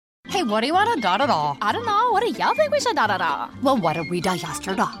Hey, what do you want to da-da-da? I don't know. What do y'all think we should da-da-da? Well, what did we da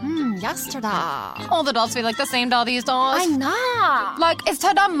yesterday? Yesterday. All the days feel like the same da these days. I know. Like, is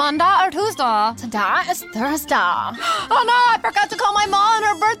today Monday or Tuesday? Today is Thursday. Oh no, I forgot to call my mom on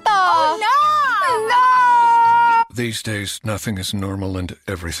her birthday. Oh no! No! These days, nothing is normal and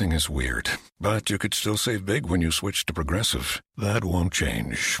everything is weird. But you could still save big when you switch to Progressive. That won't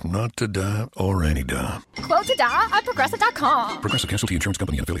change. Not today or any day. Quote today at Progressive.com. Progressive Casualty Insurance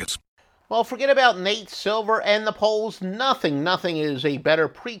Company and Affiliates. Well, forget about Nate Silver and the polls. Nothing is a better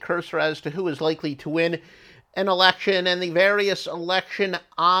precursor as to who is likely to win an election and the various election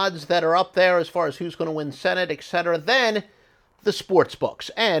odds that are up there as far as who's going to win Senate, etc., than the sports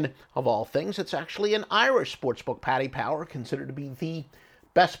books. And of all things, it's actually an Irish sports book, Paddy Power, considered to be the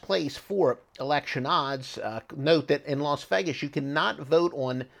best place for election odds. Note that in Las Vegas, you cannot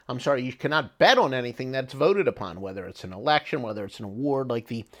bet on anything that's voted upon, whether it's an election, whether it's an award like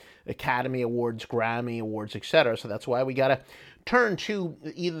the Academy Awards, Grammy Awards, etc. So that's why we got to turn to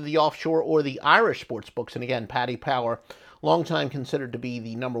either the offshore or the Irish sports books. And again, Paddy Power, long time considered to be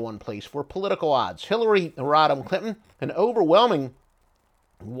the number one place for political odds. Hillary Rodham Clinton, an overwhelming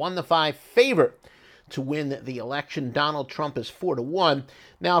 1-5 favorite to win the election. Donald Trump is 4-1.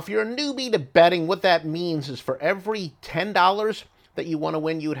 Now, if you're a newbie to betting, what that means is for every $10 that you want to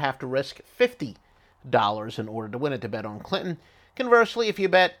win, you would have to risk $50 in order to win it to bet on Clinton. Conversely, if you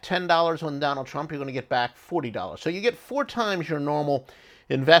bet $10 on Donald Trump, you're going to get back $40. So you get 4 times your normal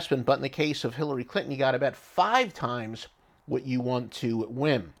investment, but in the case of Hillary Clinton, you got to bet 5 times what you want to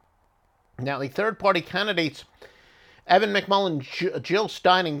win. Now, the third-party candidates, Evan McMullin, Jill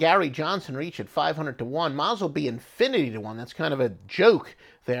Stein, and Gary Johnson, are each at 500-1. Might as well be infinity to 1. That's kind of a joke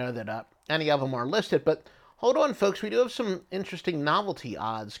there that any of them are listed. But hold on, folks. We do have some interesting novelty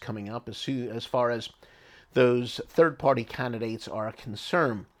odds coming up as far as those third-party candidates are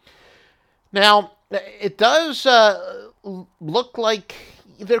concerned. Now, it does look like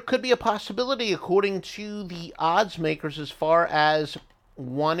there could be a possibility, according to the odds makers, as far as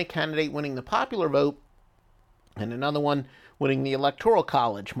one candidate winning the popular vote and another one winning the Electoral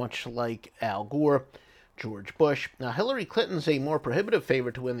College, much like Al Gore, George Bush. Now, Hillary Clinton's a more prohibitive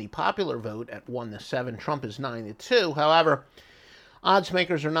favorite to win the popular vote at 1-7. Trump is 9-2. However, odds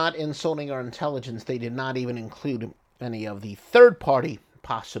makers are not insulting our intelligence. They did not even include any of the third-party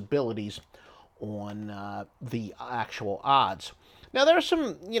possibilities on the actual odds. Now, there are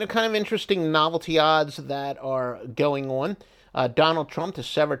some, kind of interesting novelty odds that are going on. Donald Trump to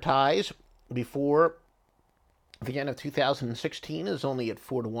sever ties before the end of 2016 is only at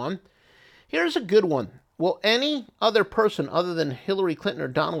 4-1. Here's a good one. Will any other person other than Hillary Clinton or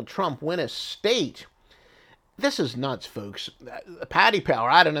Donald Trump win a state? This is nuts, folks. Paddy Power,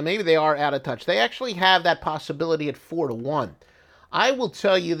 I don't know, maybe they are out of touch. They actually have that possibility at 4-1. I will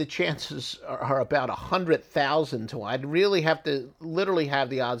tell you the chances are about 100,000 to 1. I'd really have to literally have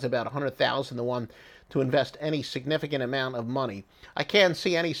the odds about 100,000 to 1 to invest any significant amount of money. I can't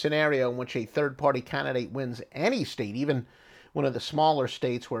see any scenario in which a third-party candidate wins any state, even one of the smaller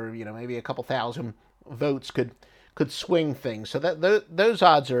states where, maybe a couple thousand votes could swing things. So those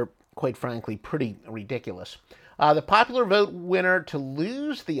odds are, quite frankly, pretty ridiculous. The popular vote winner to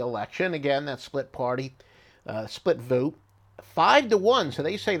lose the election, again, that split vote, 5-1. So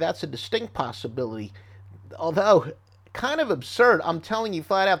they say that's a distinct possibility. Although, kind of absurd. I'm telling you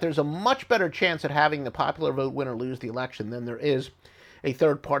flat out, there's a much better chance at having the popular vote winner lose the election than there is a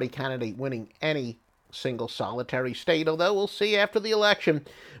third-party candidate winning any single solitary state. Although we'll see after the election.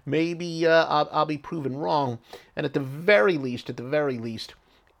 Maybe I'll be proven wrong. And at the very least,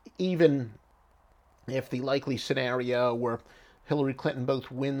 even if the likely scenario where Hillary Clinton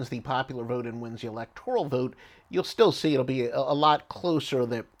both wins the popular vote and wins the electoral vote, you'll still see it'll be a lot closer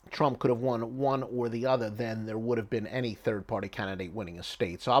that Trump could have won one or the other than there would have been any third-party candidate winning a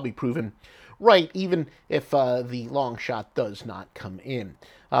state. So I'll be proven right, even if the long shot does not come in.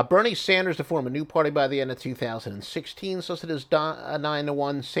 Bernie Sanders to form a new party by the end of 2016, so it is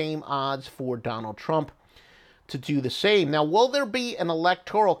 9-1. Same odds for Donald Trump to do the same. Now, will there be an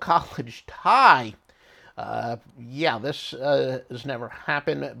electoral college tie? This has never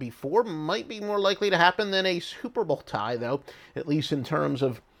happened before. Might be more likely to happen than a Super Bowl tie, though, at least in terms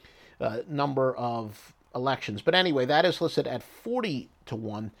of number of elections. But anyway, that is listed at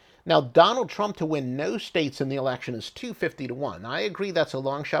 40-1. Now, Donald Trump to win no states in the election is 250-1. I agree that's a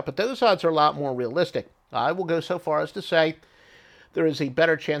long shot, but those odds are a lot more realistic. I will go so far as to say there is a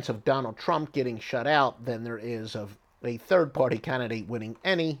better chance of Donald Trump getting shut out than there is of a third-party candidate winning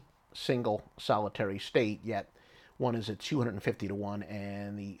any single solitary state, yet one is at 250-1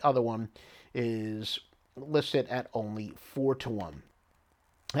 and the other one is listed at only 4-1.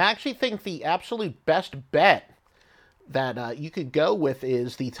 I actually think the absolute best bet that you could go with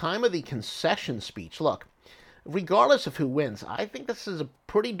is the time of the concession speech. Look, regardless of who wins, I think this is a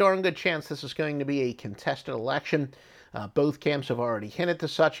pretty darn good chance this is going to be a contested election. Both camps have already hinted to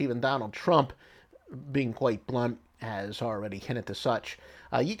such. Even Donald Trump, being quite blunt, has already hinted to such.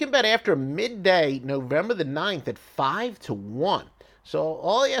 You can bet after midday, November the 9th at 5-1. So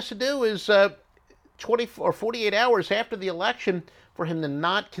all he has to do is 20 or 48 hours after the election for him to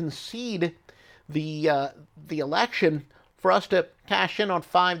not concede the election, for us to cash in on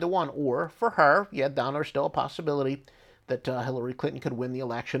 5-1, or for her, Don, there's still a possibility that Hillary Clinton could win the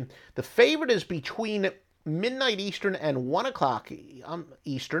election. The favorite is between midnight Eastern and 1 o'clock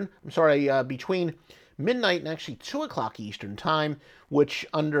Eastern. Between midnight and actually 2 o'clock Eastern time, which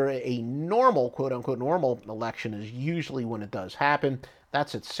under a normal, quote unquote, normal election is usually when it does happen.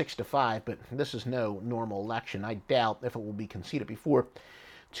 That's at 6-5, but this is no normal election. I doubt if it will be conceded before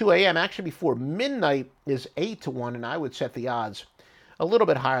 2 a.m. Actually, before midnight is 8-1, and I would set the odds a little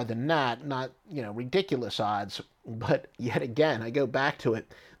bit higher than that. Not, ridiculous odds, but yet again, I go back to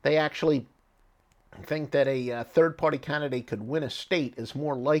it. They actually think that a third-party candidate could win a state is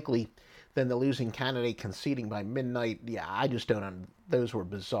more likely than the losing candidate conceding by midnight. Yeah, I just don't. Those were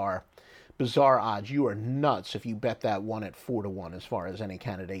bizarre odds. You are nuts if you bet that one at 4-1 as far as any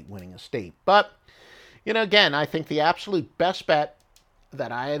candidate winning a state. But, again, I think the absolute best bet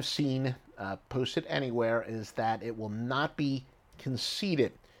that I have seen posted anywhere is that it will not be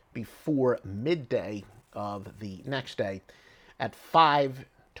conceded before midday of the next day at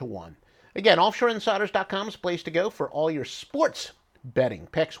 5-1. Again, offshoreinsiders.com is a place to go for all your sports betting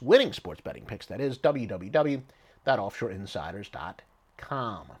picks, winning sports betting picks. That is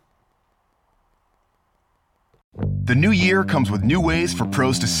www.offshoreinsiders.com. The new year comes with new ways for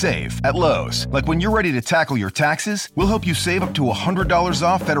pros to save at Lowe's. Like when you're ready to tackle your taxes, we'll help you save up to $100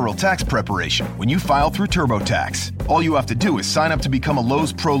 off federal tax preparation when you file through TurboTax. All you have to do is sign up to become a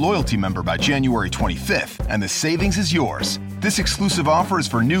Lowe's Pro Loyalty member by January 25th, and the savings is yours. This exclusive offer is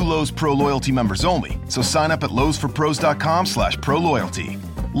for new Lowe's Pro Loyalty members only, so sign up at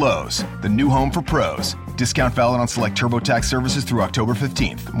lowesforpros.com/proloyalty. Lowe's, the new home for pros. Discount valid on select TurboTax services through October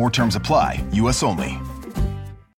 15th. More terms apply. U.S. only.